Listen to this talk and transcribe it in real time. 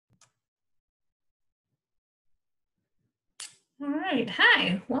All right.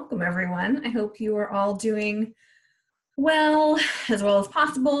 Hi. Welcome, everyone. I hope you are all doing well as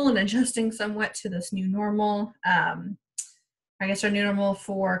possible and adjusting somewhat to this new normal. I guess our new normal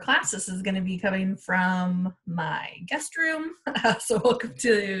for classes is going to be coming from my guest room. So welcome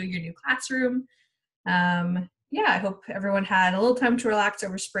to your new classroom. Yeah, I hope everyone had a little time to relax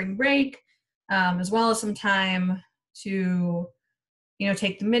over spring break, as well as some time to,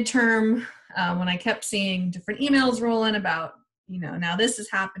 take the midterm. When I kept seeing different emails roll in about, now this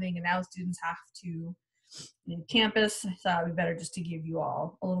is happening and now students have to leave campus, I thought it'd be better just to give you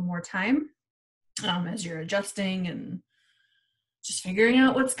all a little more time as you're adjusting and just figuring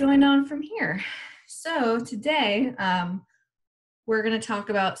out what's going on from here. So today, we're going to talk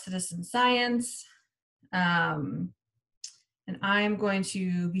about citizen science. And I'm going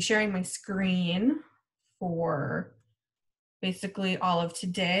to be sharing my screen for basically all of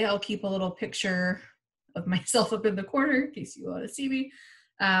today. I'll keep a little picture of myself up in the corner in case you want to see me.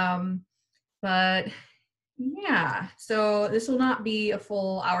 But yeah, so this will not be a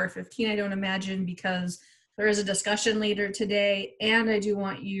full hour 15, I don't imagine, because there is a discussion later today, and I do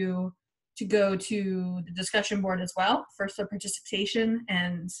want you to go to the discussion board as well for some participation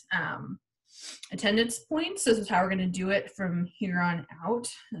and attendance points. This is how we're going to do it from here on out,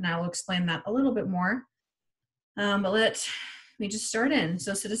 and I will explain that a little bit more. But let me just start in.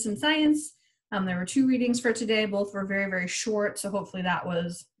 So citizen science, there were 2 readings for today. Both were very, very short, so hopefully that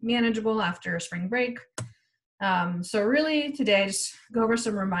was manageable after spring break. So really today, just go over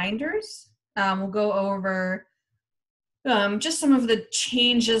some reminders. We'll go over just some of the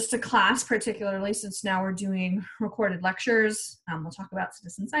changes to class, particularly since now we're doing recorded lectures. We'll talk about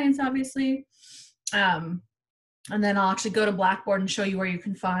citizen science, obviously. And then I'll actually go to Blackboard and show you where you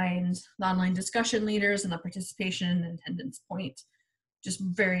can find the online discussion leaders and the participation and attendance point, just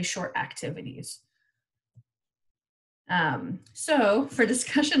very short activities. So for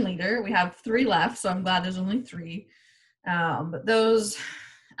discussion leader, we have 3 left, so I'm glad there's only 3. But those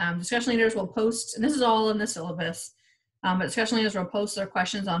discussion leaders will post, and this is all in the syllabus, but discussion leaders will post their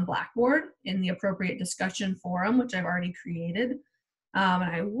questions on Blackboard in the appropriate discussion forum, which I've already created. And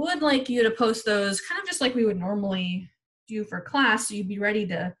I would like you to post those kind of just like we would normally do for class, so you'd be ready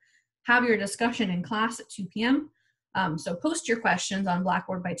to have your discussion in class at 2 p.m. So post your questions on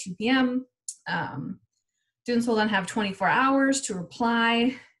Blackboard by 2 p.m. Students will then have 24 hours to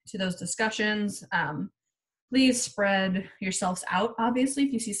reply to those discussions. Please spread yourselves out, obviously.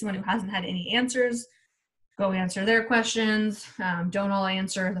 If you see someone who hasn't had any answers, go answer their questions. Don't all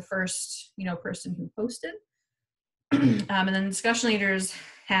answer the first person who posted. And then discussion leaders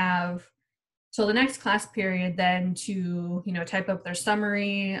have till the next class period then to type up their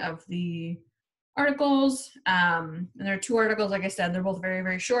summary of the articles. And there are 2 articles, like I said, they're both very,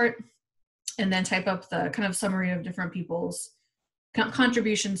 very short. And then type up the kind of summary of different people's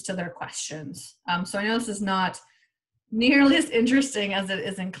contributions to their questions. So I know this is not nearly as interesting as it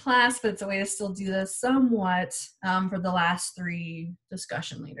is in class, but it's a way to still do this somewhat for the last 3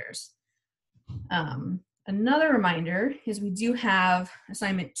 discussion leaders. Another reminder is we do have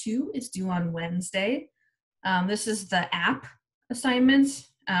assignment 2 is due on Wednesday. This is the app assignment.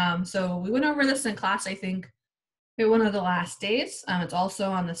 So we went over this in class, I think, one of the last days. It's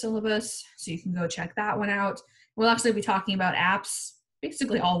also on the syllabus, so you can go check that one out. We'll actually be talking about apps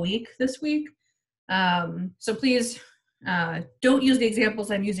basically all week this week. So please don't use the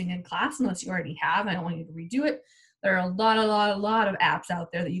examples I'm using in class unless you already have. I don't want you to redo it. There are a lot of apps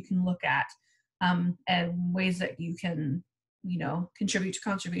out there that you can look at and ways that you can, contribute to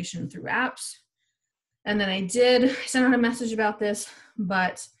conservation through apps. And then I did send out a message about this,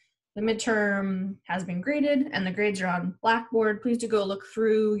 but the midterm has been graded and the grades are on Blackboard. Please do go look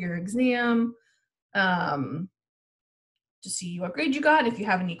through your exam to see what grade you got. If you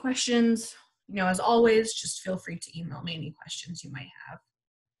have any questions, as always, just feel free to email me any questions you might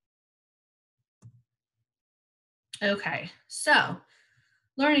have. Okay, so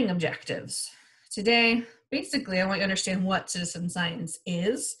learning objectives. Today, basically, I want you to understand what citizen science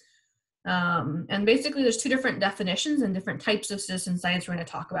is. And basically, there's 2 different definitions and different types of citizen science we're going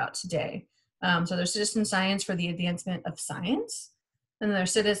to talk about today. So there's citizen science for the advancement of science, and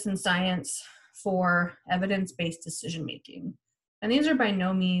there's citizen science for evidence-based decision-making. And these are by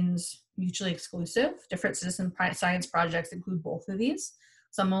no means mutually exclusive. Different citizen science projects include both of these.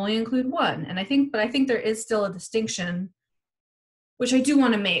 Some only include one. And I think there is still a distinction, which I do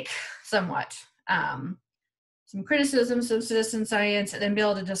want to make somewhat. Some criticisms of citizen science, and then be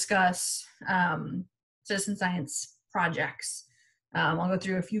able to discuss citizen science projects. I'll go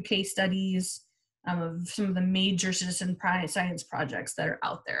through a few case studies of some of the major citizen science projects that are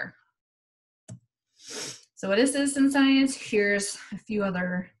out there. So what is citizen science? Here's a few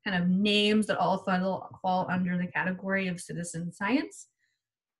other kind of names that all fall under the category of citizen science.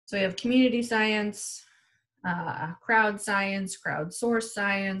 So we have community science, crowd science, crowdsourced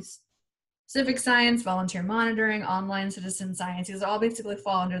science, civic science, volunteer monitoring, online citizen science. These all basically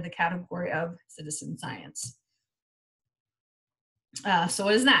fall under the category of citizen science. So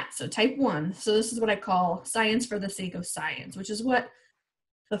what is that? So type 1. So this is what I call science for the sake of science, which is what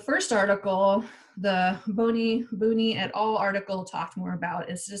the first article, the Booney et al. Article talked more about,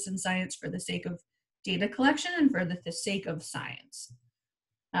 is citizen science for the sake of data collection and for the sake of science.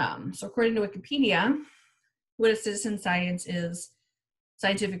 So according to Wikipedia, what is citizen science is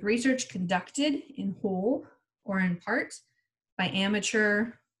scientific research conducted in whole or in part by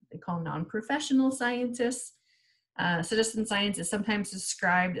amateur, they call non-professional scientists. Citizen science is sometimes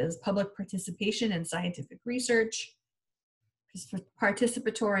described as public participation in scientific research,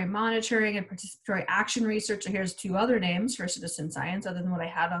 participatory monitoring, and participatory action research. So here's 2 other names for citizen science other than what I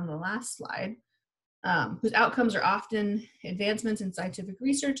had on the last slide, whose outcomes are often advancements in scientific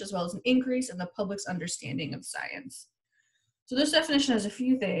research as well as an increase in the public's understanding of science. So this definition has a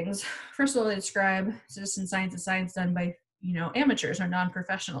few things. First of all, they describe citizen science as science done by, amateurs or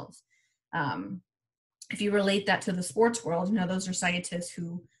non-professionals. If you relate that to the sports world, those are scientists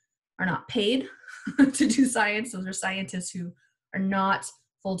who are not paid to do science. Those are scientists who are not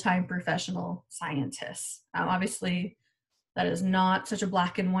full-time professional scientists. Obviously, that is not such a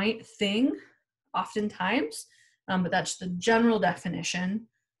black and white thing oftentimes, but that's the general definition.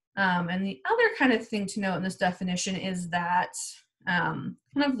 And the other kind of thing to note in this definition is that kind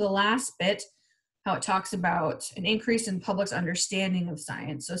of the last bit, how it talks about an increase in public's understanding of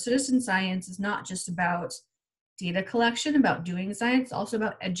science. So citizen science is not just about data collection, about doing science, it's also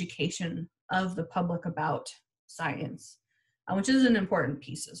about education of the public about science, which is an important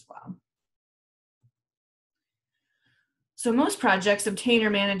piece as well. So most projects obtain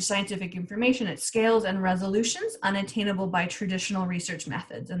or manage scientific information at scales and resolutions unattainable by traditional research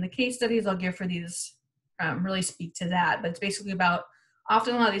methods. And the case studies I'll give for these really speak to that, but it's basically about,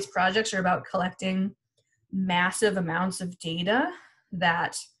 often a lot of these projects are about collecting massive amounts of data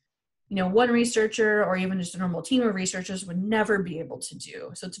that one researcher or even just a normal team of researchers would never be able to do.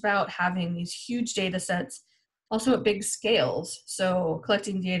 So it's about having these huge data sets, also at big scales. So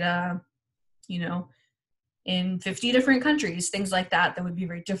collecting data, in 50 different countries, things like that, that would be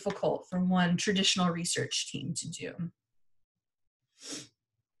very difficult for one traditional research team to do.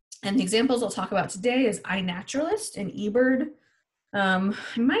 And the examples I'll talk about today is iNaturalist and eBird. I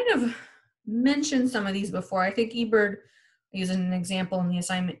might have mentioned some of these before. I think eBird using an example in the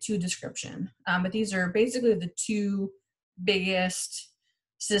assignment 2 description. But these are basically the 2 biggest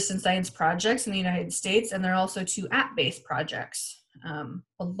citizen science projects in the United States, and they're also 2 app-based projects.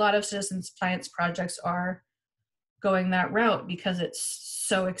 A lot of citizen science projects are going that route because it's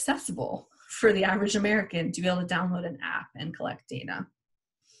so accessible for the average American to be able to download an app and collect data.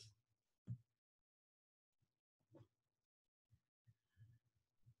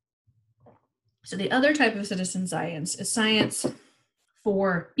 So the other type of citizen science is science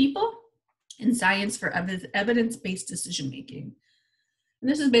for people and science for evidence-based decision-making.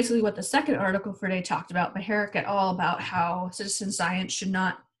 And this is basically what the second article for today talked about by Herrick et al. About how citizen science should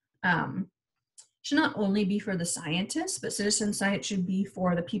not only be for the scientists, but citizen science should be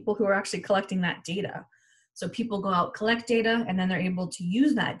for the people who are actually collecting that data. So people go out, collect data, and then they're able to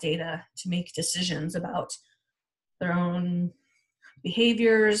use that data to make decisions about their own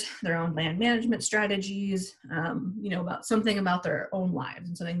behaviors, their own land management strategies, about something about their own lives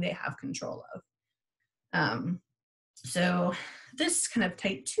and something they have control of. So this kind of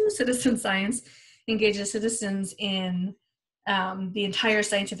type 2 citizen science engages citizens in the entire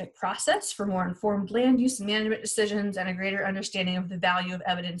scientific process for more informed land use and management decisions and a greater understanding of the value of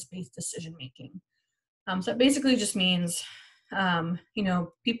evidence-based decision-making. So it basically just means,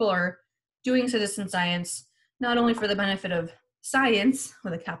 people are doing citizen science not only for the benefit of science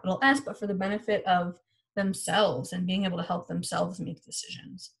with a capital S, but for the benefit of themselves and being able to help themselves make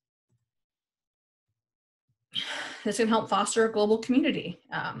decisions. This can help foster a global community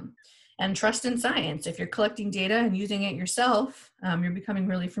and trust in science. If you're collecting data and using it yourself, you're becoming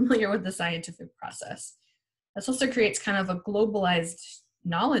really familiar with the scientific process. This also creates kind of a globalized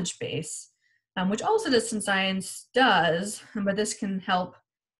knowledge base, which all citizen science does, but this can help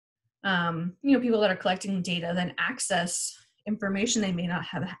people that are collecting data then access information they may not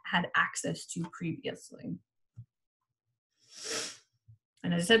have had access to previously.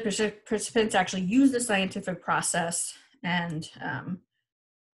 And as I said, participants actually use the scientific process and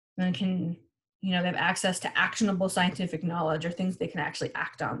then can you know, they have access to actionable scientific knowledge or things they can actually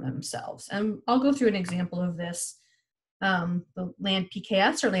act on themselves. And I'll go through an example of this. The Land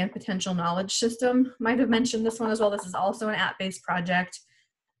PKS, or Land Potential Knowledge System, might have mentioned this one as well. This is also an app-based project.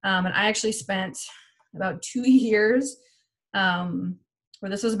 And I actually spent about 2 years where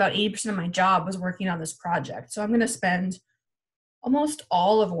this was about 80% of my job was working on this project. So I'm going to spend almost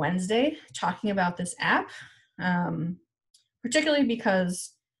all of Wednesday talking about this app, particularly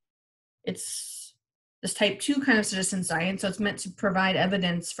because it's this type 2 kind of citizen science. So it's meant to provide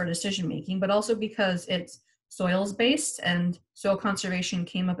evidence for decision making, but also because it's soils based, and soil conservation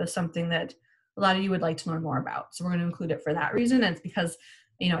came up as something that a lot of you would like to learn more about. So we're going to include it for that reason. And it's because,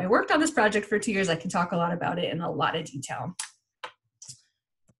 you know, I worked on this project for 2 years. I can talk a lot about it in a lot of detail.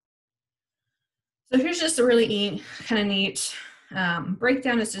 So here's just a really kind of neat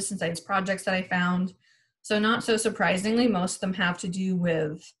breakdown of citizen science projects that I found. So not so surprisingly, most of them have to do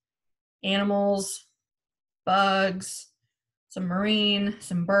with animals, bugs, some marine,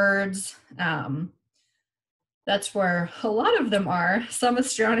 some birds. That's where a lot of them are. Some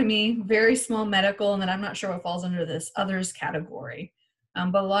astronomy, very small medical, and then I'm not sure what falls under this others category.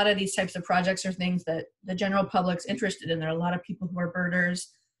 But a lot of these types of projects are things that the general public's interested in. There are a lot of people who are birders.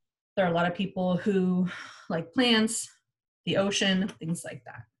 There are a lot of people who like plants, the ocean, things like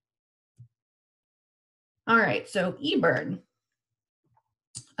that. All right, so eBird.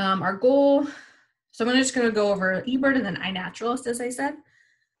 Our goal, so I'm just gonna go over eBird and then iNaturalist, as I said.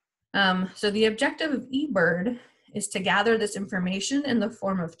 So the objective of eBird is to gather this information in the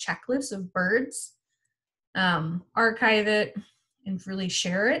form of checklists of birds, archive it, and really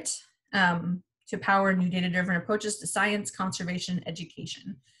share it to power new data-driven approaches to science, conservation,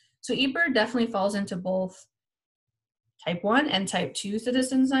 education. So eBird definitely falls into both type 1 and type 2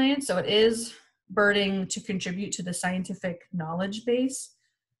 citizen science. So it is birding to contribute to the scientific knowledge base.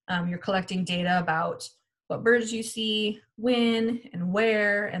 You're collecting data about what birds you see, when and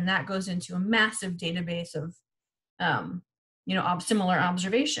where, and that goes into a massive database of you know, similar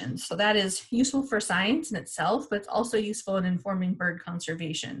observations. So that is useful for science in itself, but it's also useful in informing bird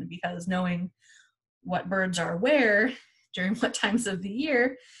conservation, because knowing what birds are where during what times of the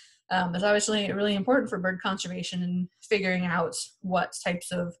year is obviously really important for bird conservation, and figuring out what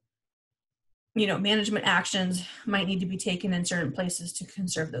types of, you know, management actions might need to be taken in certain places to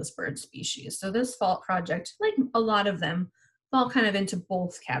conserve those bird species. So this fall project, like a lot of them, fall kind of into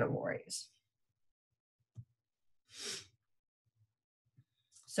both categories.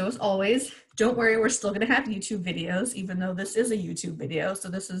 So as always, don't worry, we're still gonna have YouTube videos, even though this is a YouTube video. So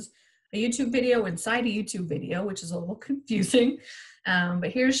this is a YouTube video inside a YouTube video, which is a little confusing.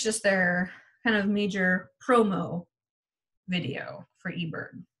 But here's just their kind of major promo video for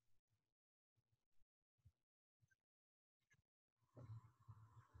eBird.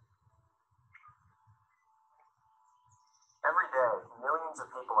 Every day, millions of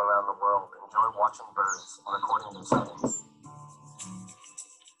people around the world enjoy watching birds and recording their sightings.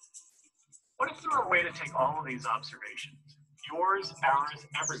 What if there were a way to take all of these observations, yours, ours,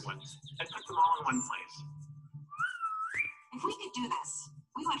 everyone's, and put them all in one place? If we could do this,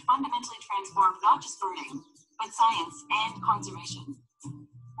 we would fundamentally transform not just birding, but science and conservation.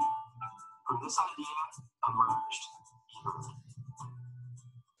 From this idea emerged eBird.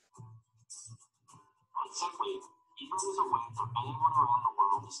 Put simply, eBird is a way for anyone around the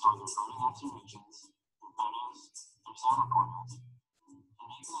world to store their birding observations, their photos, their sound recordings, and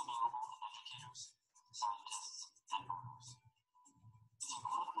make them available to educators, scientists, and birders. It's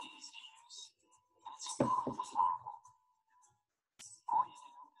incredibly easy to use, and it's incredibly powerful. All you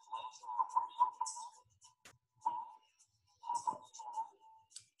do is let us know where you are from, when, how far you traveled,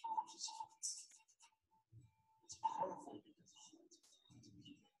 and what you see. It's powerful because it holds millions of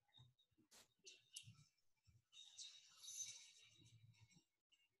people.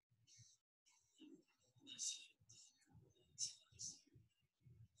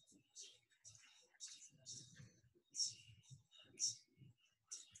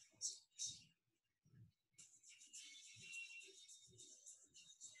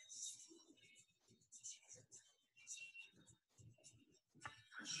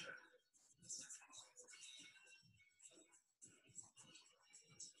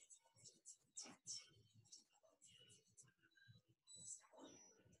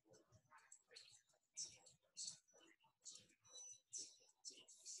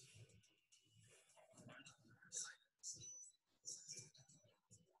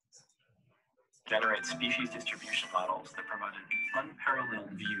 Generate species distribution models that provide an unparalleled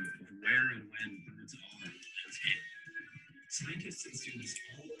view of where and when birds are in the landscape. Scientists and students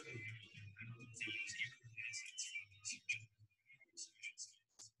all over the world are now able to use eBird assets for research and conservation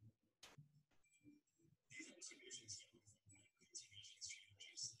skills.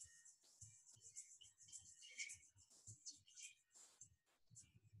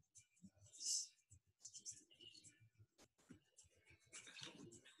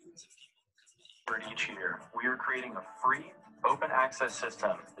 eBird each year, we are creating a free, open access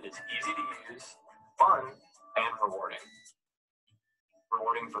system that is easy to use, fun, and rewarding.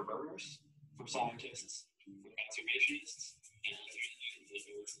 Rewarding for birders, for scientists, for conservationists, and for the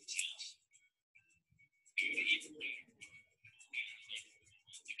individuals themselves. Go to eBird.org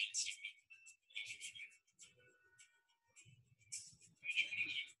to get started. By joining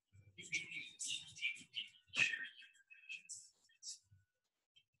you, you're joining a small team of people sharing your passions.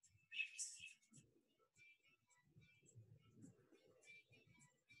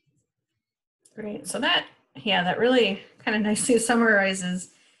 Great. So that really kind of nicely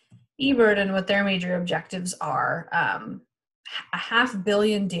summarizes eBird and what their major objectives are. 500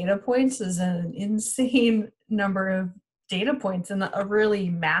 million data points is an insane number of data points and a really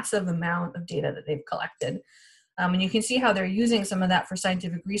massive amount of data that they've collected. And you can see how they're using some of that for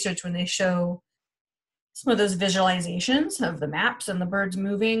scientific research when they show some of those visualizations of the maps and the birds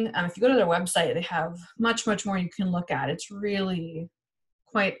moving. If you go to their website, they have much, much more you can look at. It's really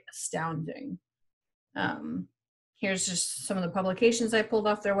quite astounding. Here's just some of the publications I pulled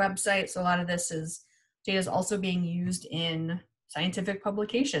off their website. So a lot of this data is also being used in scientific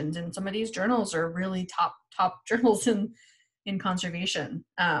publications, and some of these journals are really top journals in conservation.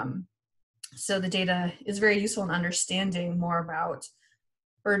 So the data is very useful in understanding more about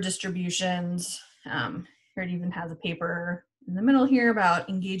bird distributions. Here it even has a paper in the middle here about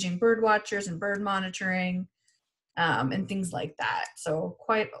engaging bird watchers and bird monitoring. And things like that. So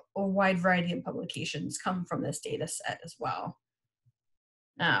quite a wide variety of publications come from this data set as well.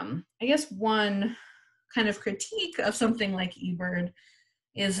 I guess one kind of critique of something like eBird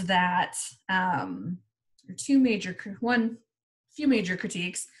is that, or few major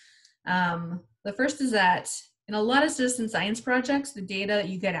critiques. The first is that in a lot of citizen science projects, the data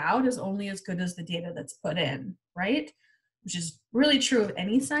you get out is only as good as the data that's put in, right? Which is really true of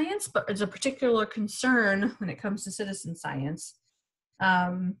any science, but it's a particular concern when it comes to citizen science.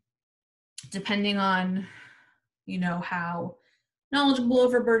 Depending on, how knowledgeable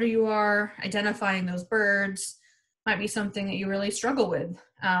of a birder you are, identifying those birds might be something that you really struggle with.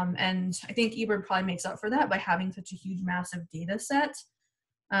 And I think eBird probably makes up for that by having such a huge, massive data set.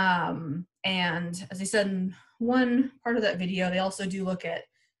 And as I said in one part of that video, they also do look at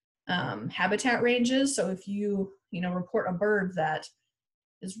habitat ranges. So if you report a bird that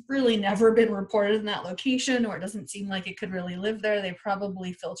has really never been reported in that location, or it doesn't seem like it could really live there, they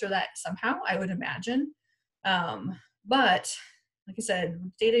probably filter that somehow, I would imagine. But like I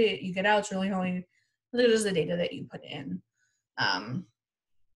said, data you get out is really only as good as the data that you put in.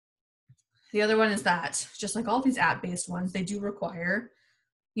 The other one is that just like all these app-based ones, they do require,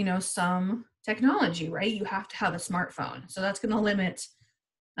 some technology, right? You have to have a smartphone. So that's going to limit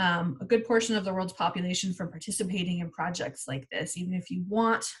a good portion of the world's population from participating in projects like this. Even if you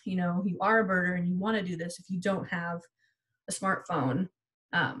want, you are a birder and you want to do this, if you don't have a smartphone,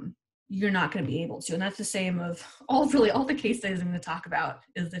 you're not going to be able to. And that's the same of all the case studies I'm going to talk about,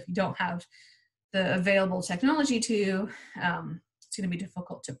 is if you don't have the available technology to, it's going to be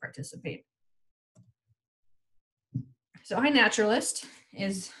difficult to participate. So iNaturalist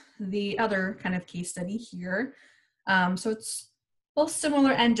is the other kind of case study here. So it's both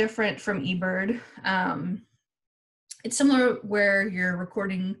similar and different from eBird. It's similar where you're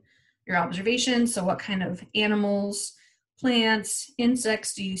recording your observations. So what kind of animals, plants,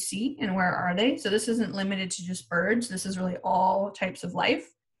 insects do you see and where are they? So this isn't limited to just birds. This is really all types of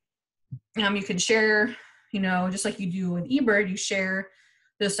life. You can share, just like you do with eBird, you share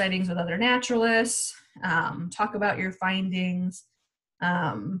those sightings with other naturalists, talk about your findings,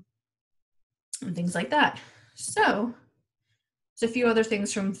 and things like that. So there's a few other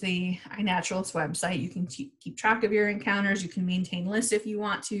things from the iNaturalist website. You can keep track of your encounters. You can maintain lists if you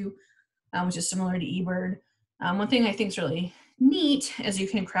want to, which is similar to eBird. One thing I think is really neat is you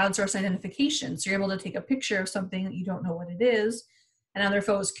can crowdsource identification. So you're able to take a picture of something that you don't know what it is, and other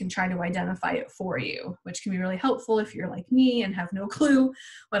folks can try to identify it for you, which can be really helpful if you're like me and have no clue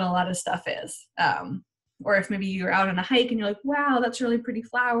what a lot of stuff is. Or if maybe you're out on a hike and you're like, wow, that's a really pretty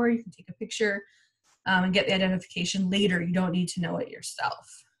flower, you can take a picture and get the identification later. You don't need to know it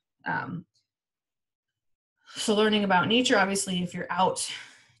yourself. So learning about nature, obviously, if you're out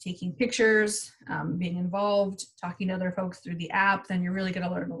taking pictures, being involved, talking to other folks through the app, then you're really going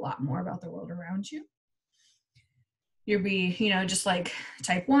to learn a lot more about the world around you. You'll be, just like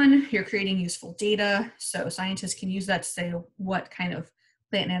type 1, you're creating useful data. So scientists can use that to say what kind of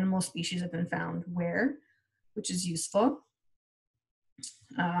plant and animal species have been found where, which is useful.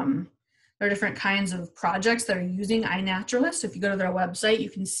 There are different kinds of projects that are using iNaturalist. So if you go to their website,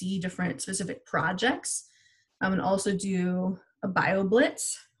 you can see different specific projects, and also do a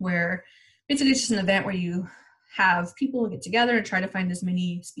BioBlitz, where basically it's just an event where you have people get together and try to find as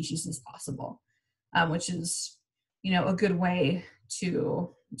many species as possible, which is, you know, a good way to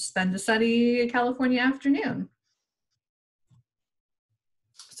spend a sunny California afternoon.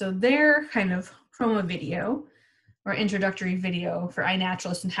 So their kind of promo video or introductory video for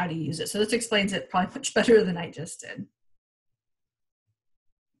iNaturalist and how to use it. So this explains it probably much better than I just did.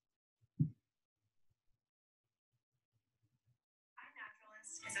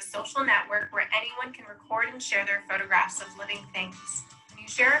 iNaturalist is a social network where anyone can record and share their photographs of living things. When you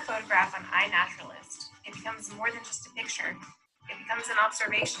share a photograph on iNaturalist, it becomes more than just a picture. It becomes an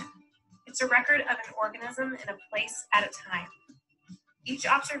observation. It's a record of an organism in a place at a time. Each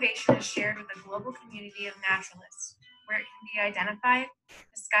observation is shared with a global community of naturalists, where it can be identified,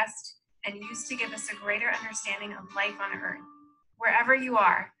 discussed, and used to give us a greater understanding of life on Earth. Wherever you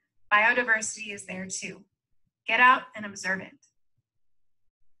are, biodiversity is there too. Get out and observe it.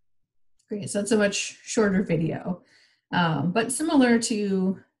 Great, so it's a much shorter video, but similar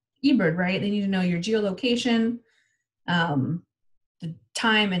to eBird, right? They need to know your geolocation, the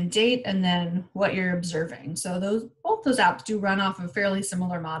time and date, and then what you're observing. So both those apps do run off of fairly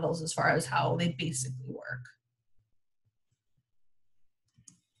similar models as far as how they basically work.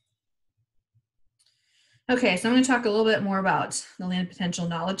 Okay, so I'm going to talk a little bit more about the Land Potential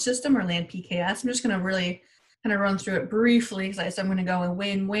Knowledge System, or Land PKS. I'm just going to really kind of run through it briefly, because I'm going to go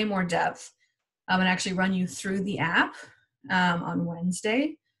in way more depth and actually run you through the app on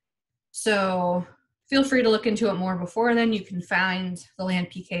Wednesday. So feel free to look into it more before then. You can find the Land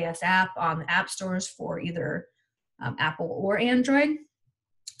PKS app on the app stores for either Apple or Android.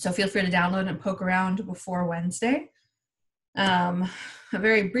 So feel free to download and poke around before Wednesday.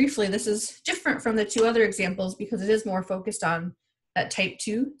 Very briefly, this is different from the two other examples because it is more focused on that type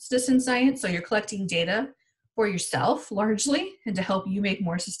 2 citizen science. So you're collecting data for yourself largely and to help you make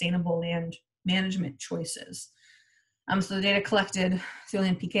more sustainable land management choices. So the data collected through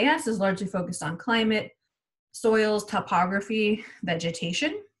Land PKS is largely focused on climate, soils, topography,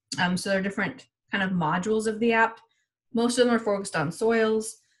 vegetation. So there are different kind of modules of the app. Most of them are focused on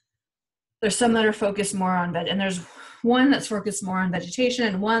soils. There's some that are focused more on and there's one that's focused more on vegetation,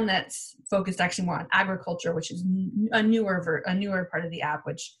 and one that's focused actually more on agriculture, which is a newer part of the app,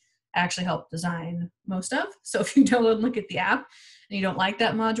 which I actually helped design most of. So if you download and look at the app and you don't like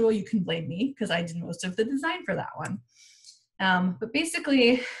that module, you can blame me because I did most of the design for that one. But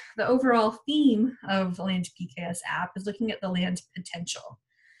basically, the overall theme of the Land PKS app is looking at the land potential.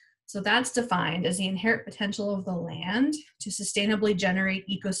 So that's defined as the inherent potential of the land to sustainably generate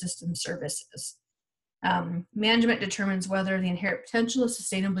ecosystem services. Management determines whether the inherent potential is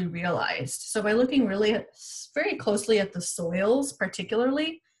sustainably realized. So by looking really very closely at the soils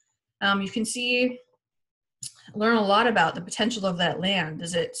particularly, you can learn a lot about the potential of that land.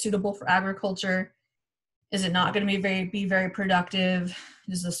 Is it suitable for agriculture? Is it not going to be very productive?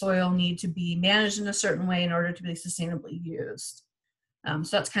 Does the soil need to be managed in a certain way in order to be sustainably used? So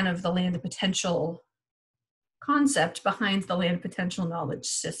that's kind of the land potential concept behind the Land Potential Knowledge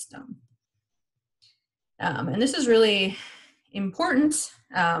System. And this is really important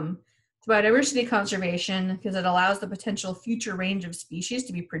to biodiversity conservation because it allows the potential future range of species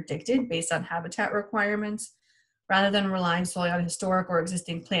to be predicted based on habitat requirements rather than relying solely on historic or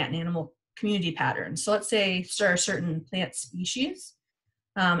existing plant and animal community patterns. So let's say there are certain plant species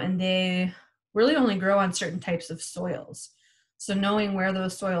and they really only grow on certain types of soils. So knowing where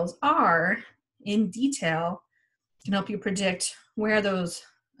those soils are in detail can help you predict where those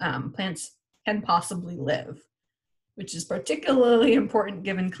plants can possibly live, which is particularly important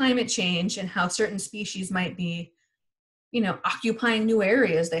given climate change and how certain species might be, occupying new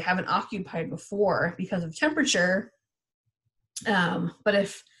areas they haven't occupied before because of temperature. But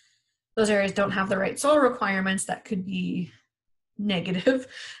if those areas don't have the right soil requirements, that could be negative.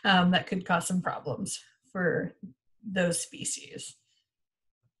 That could cause some problems for those species.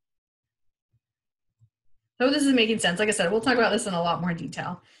 So this is making sense. Like I said, we'll talk about this in a lot more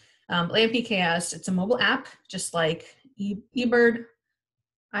detail. Land PKS, it's a mobile app, just like eBird,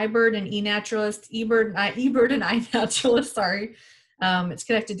 iBird, and eNaturalist. eBird and iNaturalist, sorry. It's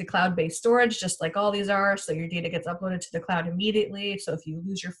connected to cloud-based storage, just like all these are, so your data gets uploaded to the cloud immediately. So if you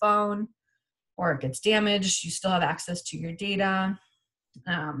lose your phone or it gets damaged, you still have access to your data.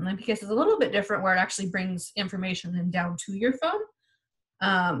 Land PKS is a little bit different where it actually brings information then down to your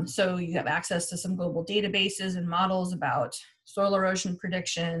phone. So you have access to some global databases and models about soil erosion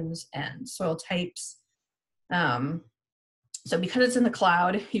predictions and soil types. So because it's in the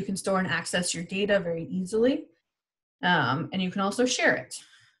cloud, you can store and access your data very easily. And you can also share it.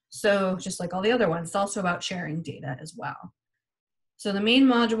 So just like all the other ones, it's also about sharing data as well. So the main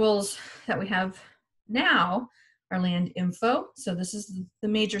modules that we have now are land info. So this is the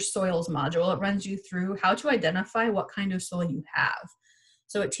major soils module. It runs you through how to identify what kind of soil you have.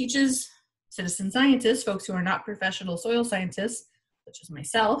 So it teaches citizen scientists, folks who are not professional soil scientists, such as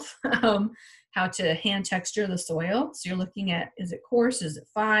myself, how to hand texture the soil. So you're looking at, is it coarse, is it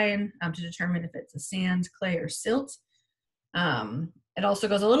fine, to determine if it's a sand, clay, or silt. It also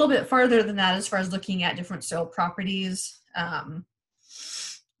goes a little bit farther than that as far as looking at different soil properties,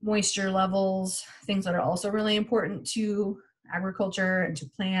 moisture levels, things that are also really important to agriculture and to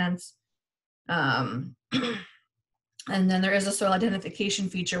plants. And then there is a soil identification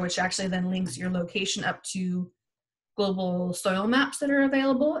feature, which actually then links your location up to global soil maps that are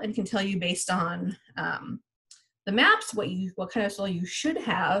available and can tell you based on the maps what kind of soil you should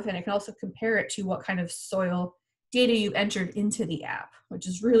have, and it can also compare it to what kind of soil data you entered into the app, which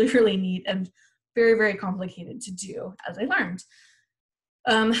is really, really neat and very, very complicated to do, as I learned.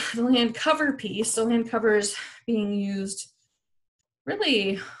 The land cover piece, so land cover is being used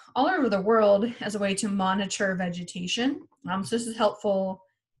really all over the world as a way to monitor vegetation. So this is helpful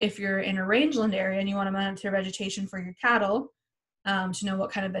if you're in a rangeland area and you want to monitor vegetation for your cattle, to know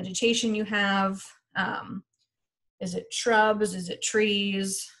what kind of vegetation you have. Is it shrubs? Is it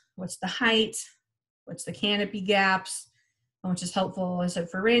trees? What's the height? What's the canopy gaps? Which is helpful, as I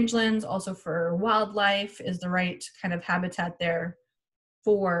said, for rangelands, also for wildlife. Is the right kind of habitat there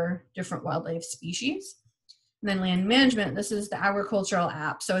for different wildlife species? And then land management, this is the agricultural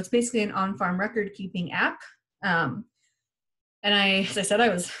app. So it's basically an on-farm record-keeping app. And as I said, I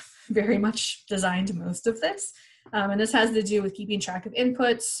was very much designed most of this. And this has to do with keeping track of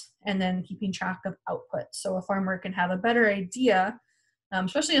inputs and then keeping track of outputs. So a farmer can have a better idea,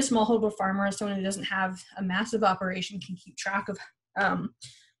 especially a smallholder farmer, someone who doesn't have a massive operation, can keep track of, from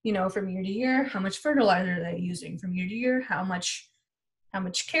year to year, how much fertilizer they're using, from year to year, how much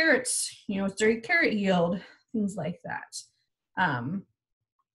carrots, what's their carrot yield, things like that. And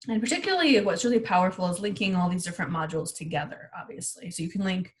particularly what's really powerful is linking all these different modules together, obviously. So you can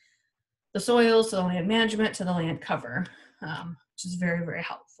link the soils to the land management to the land cover, which is very, very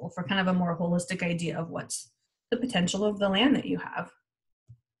helpful for kind of a more holistic idea of what's the potential of the land that you have.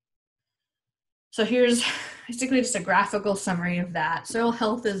 So here's basically just a graphical summary of that. Soil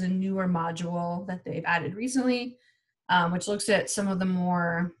health is a newer module that they've added recently, which looks at some of the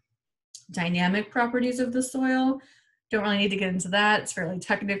more dynamic properties of the soil. Don't really need to get into that. It's fairly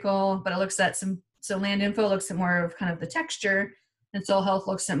technical, but it looks at so land info looks at more of kind of the texture, and soil health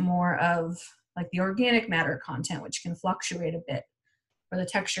looks at more of like the organic matter content, which can fluctuate a bit, where the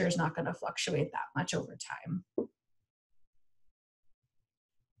texture is not going to fluctuate that much over time.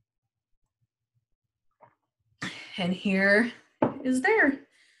 And here is their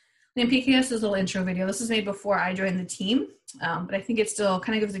land PKS is a little intro video. This was made before I joined the team, but I think it still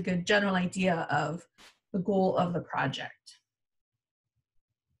kind of gives a good general idea of the goal of the project.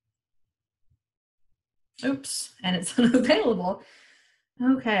 Oops, and it's unavailable.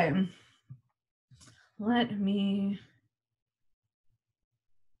 Okay,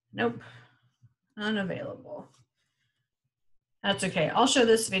 nope, unavailable. That's okay, I'll show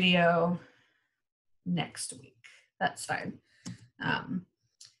this video next week. That's fine.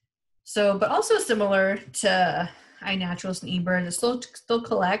 But also similar to iNaturalist and eBird, it still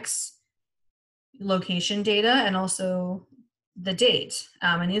collects location data and also the date.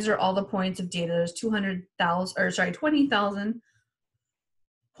 And these are all the points of data. There's 20,000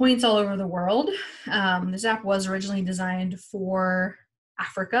 points all over the world. This app was originally designed for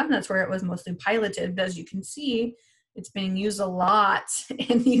Africa. That's where it was mostly piloted. But as you can see, it's being used a lot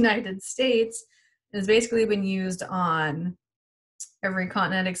in the United States. It's basically been used on every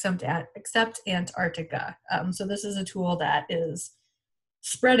continent except Antarctica. So this is a tool that is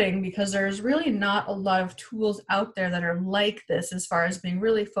spreading because there's really not a lot of tools out there that are like this as far as being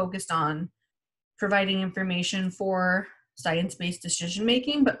really focused on providing information for science-based decision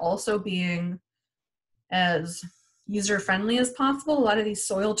making, but also being as user-friendly as possible. A lot of these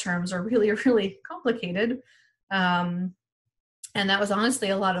soil terms are really, really complicated. And that was honestly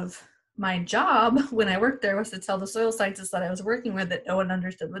a lot of my job when I worked there, was to tell the soil scientists that I was working with that no one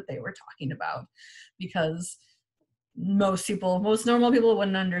understood what they were talking about, because most normal people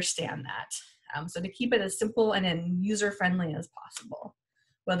wouldn't understand that. So to keep it as simple and user-friendly as possible.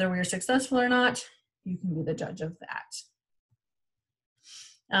 Whether we're successful or not, you can be the judge of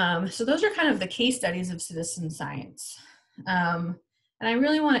that. So those are kind of the case studies of citizen science. And I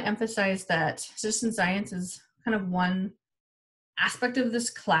really want to emphasize that citizen science is kind of one aspect of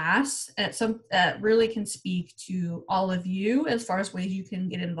this class that really can speak to all of you as far as ways you can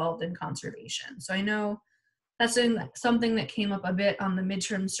get involved in conservation. So I know that's something that came up a bit on the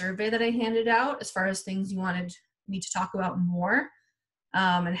midterm survey that I handed out as far as things you wanted me to talk about more,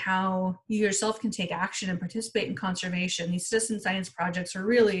 and how you yourself can take action and participate in conservation. These citizen science projects are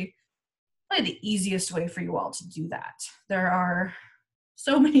really probably the easiest way for you all to do that. There are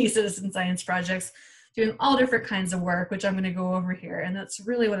so many citizen science projects doing all different kinds of work, which I'm going to go over here. And that's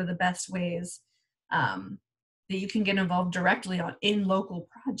really one of the best ways that you can get involved directly in local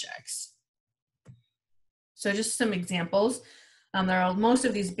projects. So just some examples. Most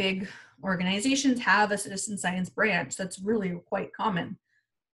of these big organizations have a citizen science branch. That's really quite common.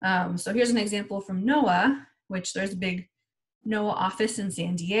 So here's an example from NOAA, which there's a big NOAA office in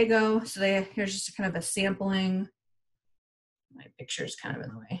San Diego. So here's just kind of a sampling. My picture's kind of in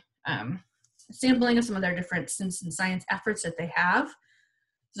the way. Sampling of some of their different citizen science efforts that they have.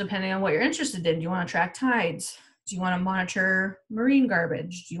 So depending on what you're interested in, do you want to track tides? Do you want to monitor marine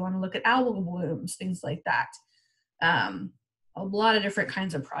garbage? Do you want to look at algal blooms? Things like that. A lot of different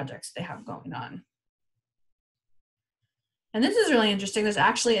kinds of projects they have going on. And this is really interesting. There's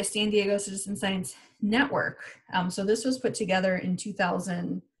actually a San Diego Citizen Science Network. So this was put together in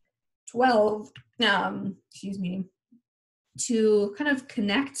 2012, to kind of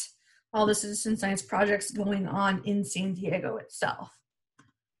connect all the citizen science projects going on in San Diego itself.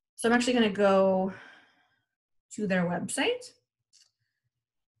 So I'm actually going to go to their website.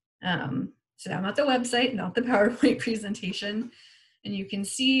 So I'm at the website, not the PowerPoint presentation. And you can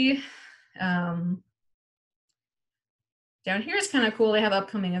see down here is kind of cool. They have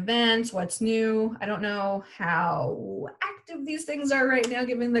upcoming events, what's new. I don't know how active these things are right now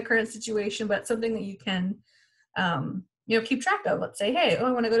given the current situation, but something that you can keep track of. Let's say, hey,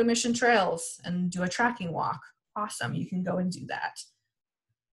 I want to go to Mission Trails and do a tracking walk. Awesome, you can go and do that.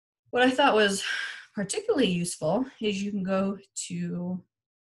 What I thought was particularly useful is you can go to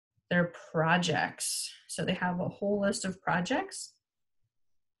their projects. So they have a whole list of projects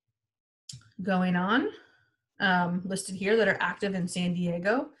going on, listed here that are active in San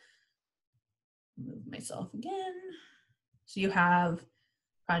Diego. Move myself again. So you have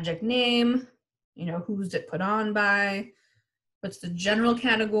project name, who's it put on by, what's the general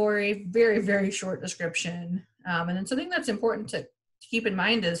category, very, very short description. And then something that's important to keep in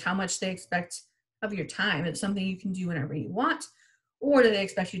mind is how much they expect of your time. It's something you can do whenever you want, or do they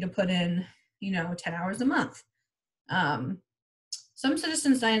expect you to put in, 10 hours a month? Some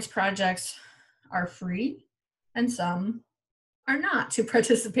citizen science projects are free and some are not to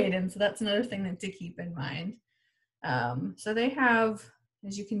participate in. So that's another thing to keep in mind. So they have,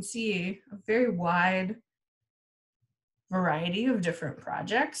 as you can see, a very wide variety of different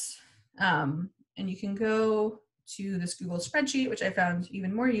projects. And you can go to this Google spreadsheet, which I found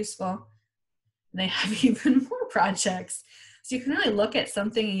even more useful. They have even more projects. So you can really look at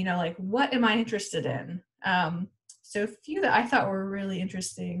something, like, what am I interested in? So a few that I thought were really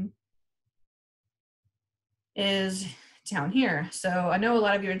interesting is down here. So I know a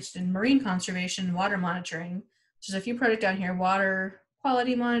lot of you are interested in marine conservation and water monitoring. There's a few projects down here, water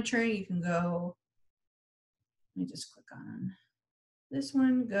quality monitoring. You can go, let me just click on this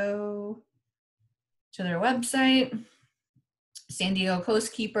one, go to their website. San Diego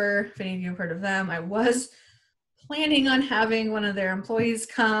Coastkeeper, if any of you have heard of them. I was planning on having one of their employees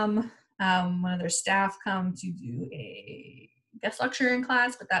come, one of their staff come to do a guest lecture in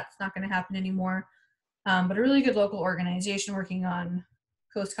class, but that's not going to happen anymore. But a really good local organization working on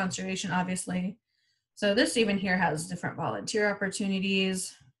coast conservation, obviously. So this even here has different volunteer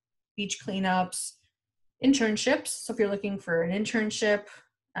opportunities, beach cleanups, internships. So if you're looking for an internship,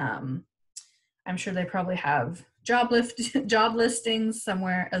 I'm sure they probably have job listings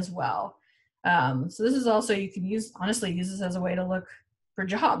somewhere as well. So this is also, you can use this as a way to look for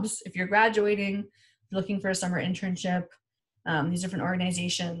jobs. If you're graduating, looking for a summer internship, these different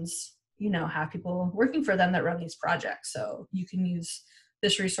organizations, have people working for them that run these projects. So you can use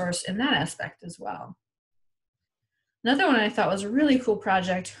this resource in that aspect as well. Another one I thought was a really cool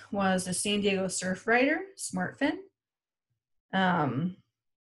project was the San Diego Surfrider, SmartFin. And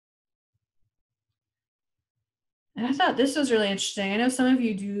I thought this was really interesting. I know some of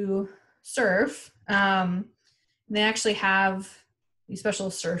you do surf. They actually have these special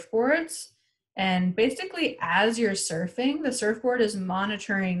surfboards. And basically, as you're surfing, the surfboard is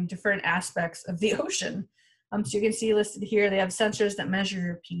monitoring different aspects of the ocean. So you can see listed here, they have sensors that measure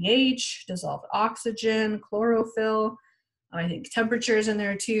your pH, dissolved oxygen, chlorophyll. I think temperatures in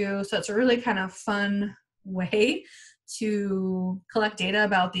there too. So it's a really kind of fun way to collect data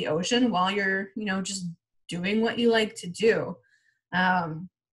about the ocean while you're, just doing what you like to do. So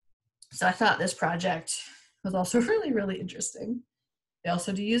I thought this project was also really, really interesting. They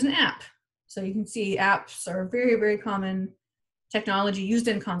also do use an app. So you can see apps are very, very common technology used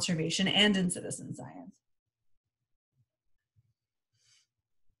in conservation and in citizen science.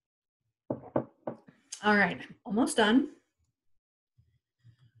 All right, almost done.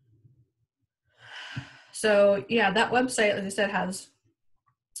 So yeah, that website, as I said, has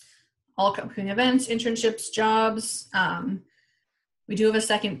all upcoming events, internships, jobs. We do have a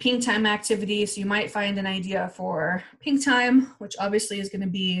second Pink Time activity, so you might find an idea for Pink Time, which obviously is going to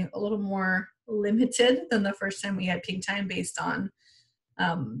be a little more limited than the first time we had Pink Time based on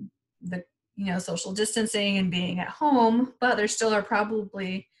the social distancing and being at home, but there still are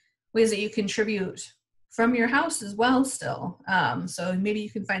probably ways that you contribute from your house as well still. So maybe you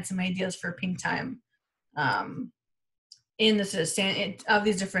can find some ideas for Pink Time in of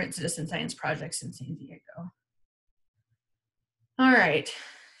these different citizen science projects in San Diego. All right,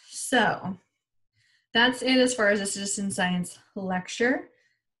 so that's it as far as a citizen science lecture.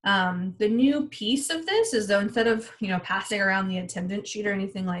 The new piece of this is, though, instead of passing around the attendance sheet or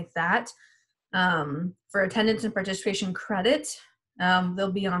anything like that, for attendance and participation credit,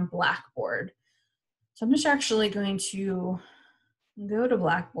 they'll be on Blackboard. So I'm just actually going to go to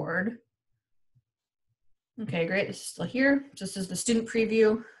Blackboard. Okay, great, this is still here. This is the student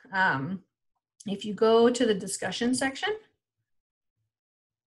preview. If you go to the discussion section,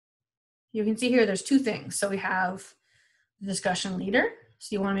 you can see here there's two things. So we have the discussion leader.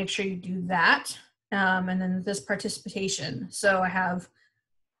 So you want to make sure you do that. And then this participation. So I have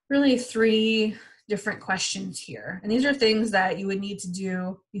really 3 different questions here. And these are things that you would need to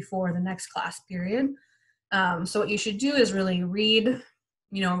do before the next class period. So what you should do is really read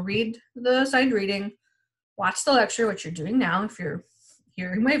the assigned reading, watch the lecture, which you're doing now if you're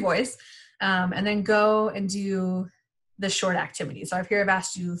hearing my voice, and then go and do the short activity. So I've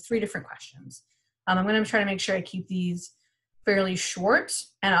asked you 3 different questions. I'm going to try to make sure I keep these fairly short,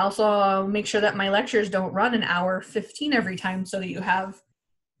 and also make sure that my lectures don't run an hour 15 every time, so that you have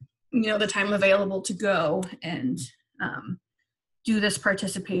the time available to go and do this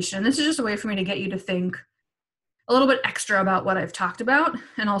participation. This is just a way for me to get you to think a little bit extra about what I've talked about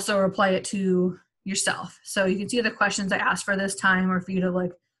and also apply it to yourself. So you can see the questions I asked for this time are for you to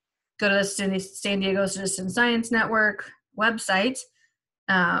go to the San Diego Citizen Science Network website,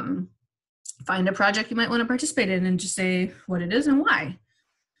 find a project you might want to participate in, and just say what it is and why.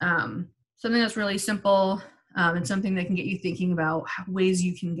 Something that's really simple and something that can get you thinking about ways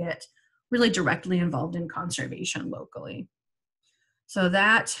you can get really directly involved in conservation locally. So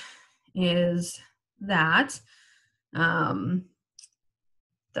that is that. The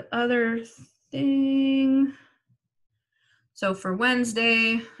other thing, so for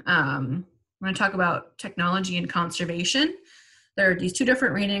Wednesday, I'm going to talk about technology and conservation. There are these 2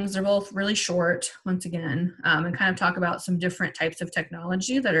 different readings. They're both really short, once again, and kind of talk about some different types of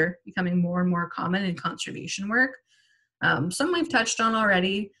technology that are becoming more and more common in conservation work. Some we've touched on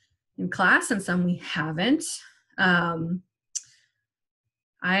already in class and some we haven't. I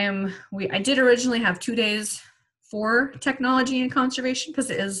did originally have 2 days for technology and conservation because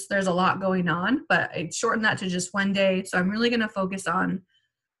there's a lot going on, but I shortened that to just 1 day. So I'm really going to focus on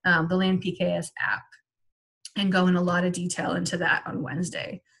the Land PKS app and go in a lot of detail into that on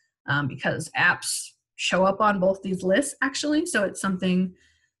Wednesday because apps show up on both these lists actually. So it's something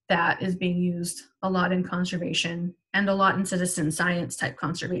that is being used a lot in conservation and a lot in citizen science type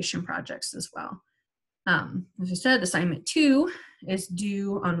conservation projects as well. As I said, assignment 2 is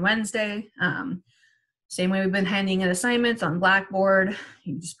due on Wednesday. Same way we've been handing in assignments on Blackboard.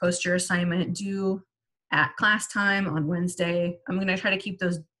 You just post your assignment due at class time on Wednesday. I'm going to try to keep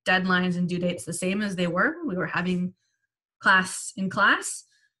those deadlines and due dates the same as they were. We were having class in class.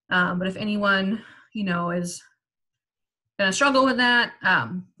 But if anyone, is going to struggle with that,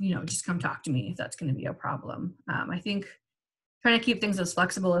 just come talk to me if that's going to be a problem. I think trying to keep things as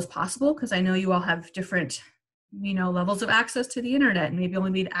flexible as possible because I know you all have different, levels of access to the internet and maybe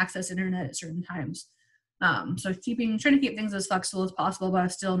only need to access internet at certain times. So trying to keep things as flexible as possible,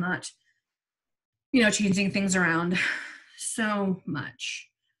 but still not, changing things around so much.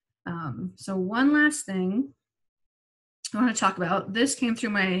 So one last thing I want to talk about. This came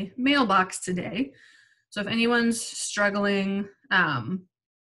through my mailbox today. So if anyone's struggling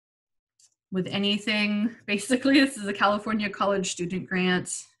with anything, basically this is a California College Student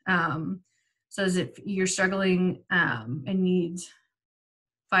Grant. Says if you're struggling and need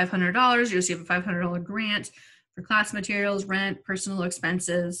 $500, you'll receive a $500 grant for class materials, rent, personal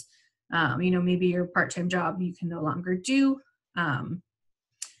expenses. Maybe your part-time job you can no longer do.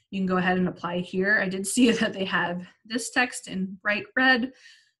 You can go ahead and apply here. I did see that they have this text in bright red.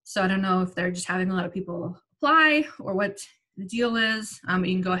 So I don't know if they're just having a lot of people apply or what the deal is. You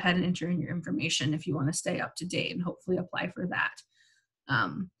can go ahead and enter in your information if you want to stay up to date and hopefully apply for that.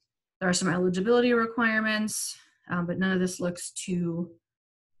 There are some eligibility requirements, but none of this looks too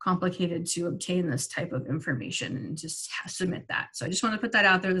complicated to obtain this type of information and just submit that. So I just want to put that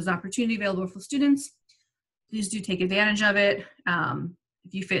out there. There's an opportunity available for students. Please do take advantage of it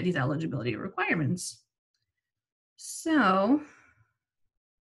if you fit these eligibility requirements. So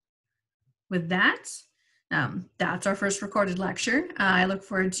with that, that's our first recorded lecture. I look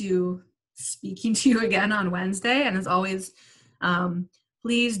forward to speaking to you again on Wednesday. And as always,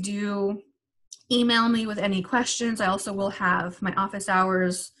 please do email me with any questions. I also will have my office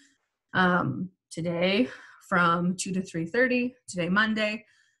hours today from 2 to 3:30, today Monday.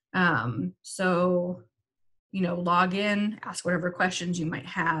 So, you know, log in, ask whatever questions you might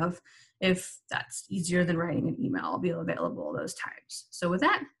have. If that's easier than writing an email, I'll be available those times. So with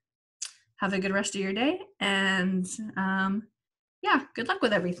that, have a good rest of your day, and yeah, good luck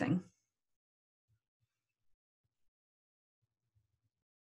with everything.